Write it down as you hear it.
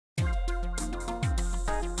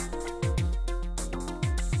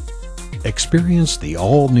Experience the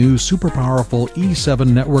all-new super powerful E7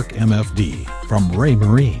 Network MFD from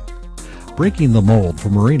Raymarine. Breaking the mold for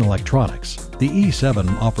marine electronics, the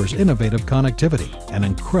E7 offers innovative connectivity and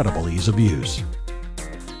incredible ease of use.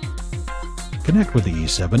 Connect with the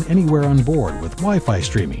E7 anywhere on board with Wi-Fi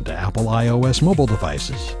streaming to Apple iOS mobile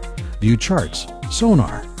devices. View charts,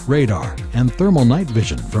 sonar, radar, and thermal night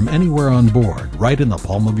vision from anywhere on board right in the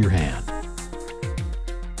palm of your hand.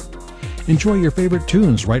 Enjoy your favorite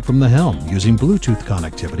tunes right from the helm using Bluetooth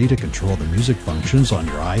connectivity to control the music functions on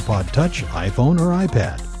your iPod Touch, iPhone, or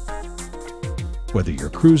iPad. Whether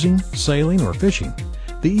you're cruising, sailing, or fishing,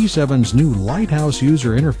 the E7's new Lighthouse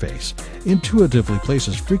user interface intuitively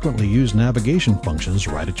places frequently used navigation functions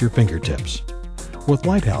right at your fingertips. With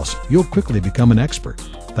Lighthouse, you'll quickly become an expert,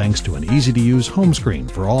 thanks to an easy-to-use home screen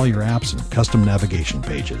for all your apps and custom navigation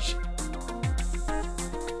pages.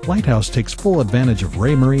 Lighthouse takes full advantage of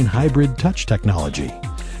Raymarine HybridTouch technology,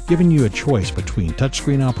 giving you a choice between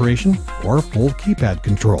touchscreen operation or full keypad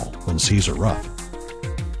control when seas are rough.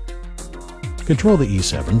 Control the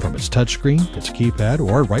E7 from its touchscreen, its keypad,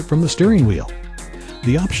 or right from the steering wheel.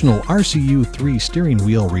 The optional RCU3 steering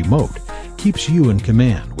wheel remote keeps you in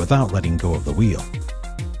command without letting go of the wheel.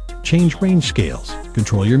 Change range scales,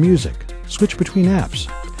 control your music, switch between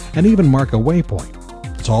apps, and even mark a waypoint.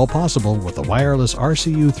 It's all possible with the wireless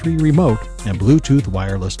RCU3 remote and Bluetooth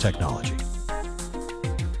wireless technology.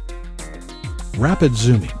 Rapid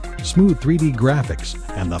zooming, smooth 3D graphics,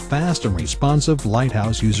 and the fast and responsive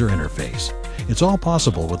Lighthouse user interface. It's all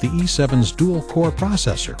possible with the E7's dual-core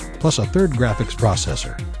processor, plus a third graphics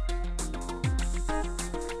processor.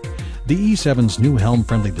 The E7's new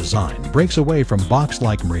helm-friendly design breaks away from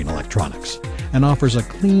box-like marine electronics and offers a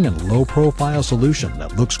clean and low-profile solution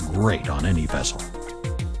that looks great on any vessel.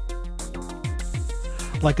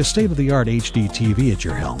 Like a state-of-the-art HD TV at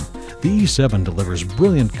your helm, the E7 delivers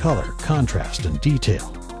brilliant color, contrast, and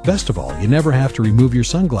detail. Best of all, you never have to remove your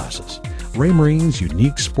sunglasses. Raymarine's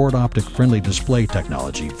unique sport optic-friendly display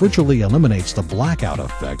technology virtually eliminates the blackout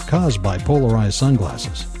effect caused by polarized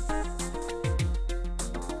sunglasses.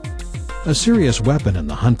 A serious weapon in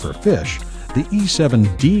the hunt for fish, the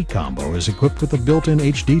E7D combo is equipped with a built-in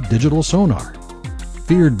HD digital sonar.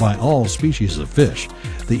 Feared by all species of fish,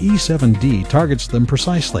 the E7D targets them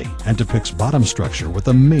precisely and depicts bottom structure with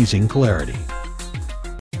amazing clarity.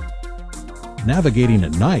 Navigating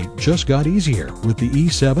at night just got easier with the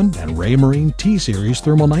E7 and Raymarine T-Series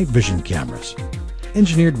thermal night vision cameras.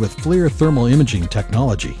 Engineered with FLIR thermal imaging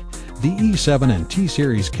technology, the E7 and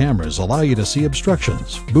T-Series cameras allow you to see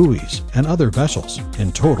obstructions, buoys, and other vessels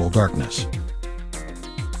in total darkness.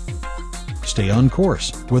 Stay on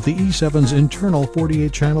course with the E7's internal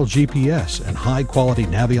 48-channel GPS and high-quality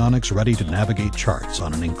navionics ready to navigate charts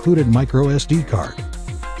on an included microSD card.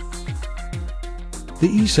 The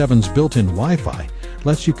E7's built-in Wi-Fi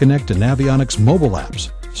lets you connect to Navionics mobile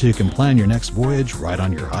apps so you can plan your next voyage right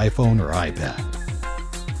on your iPhone or iPad.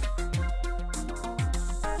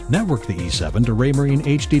 Network the E7 to Raymarine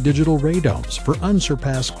HD digital radomes for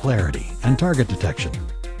unsurpassed clarity and target detection.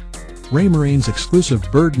 Raymarine's exclusive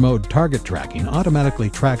bird mode target tracking automatically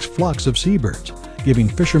tracks flocks of seabirds, giving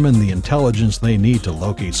fishermen the intelligence they need to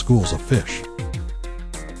locate schools of fish.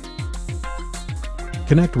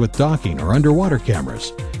 Connect with docking or underwater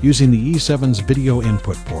cameras using the E7's video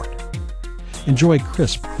input port. Enjoy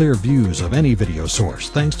crisp, clear views of any video source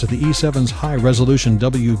thanks to the E7's high-resolution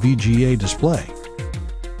WVGA display.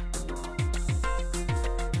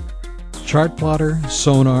 Chart plotter,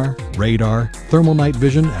 sonar, radar, thermal night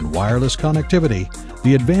vision, and wireless connectivity,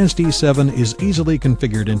 the advanced E7 is easily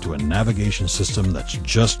configured into a navigation system that's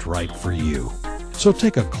just right for you. So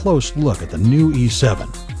take a close look at the new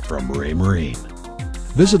E7 from Raymarine.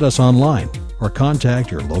 Visit us online or contact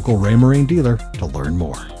your local Raymarine dealer to learn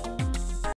more.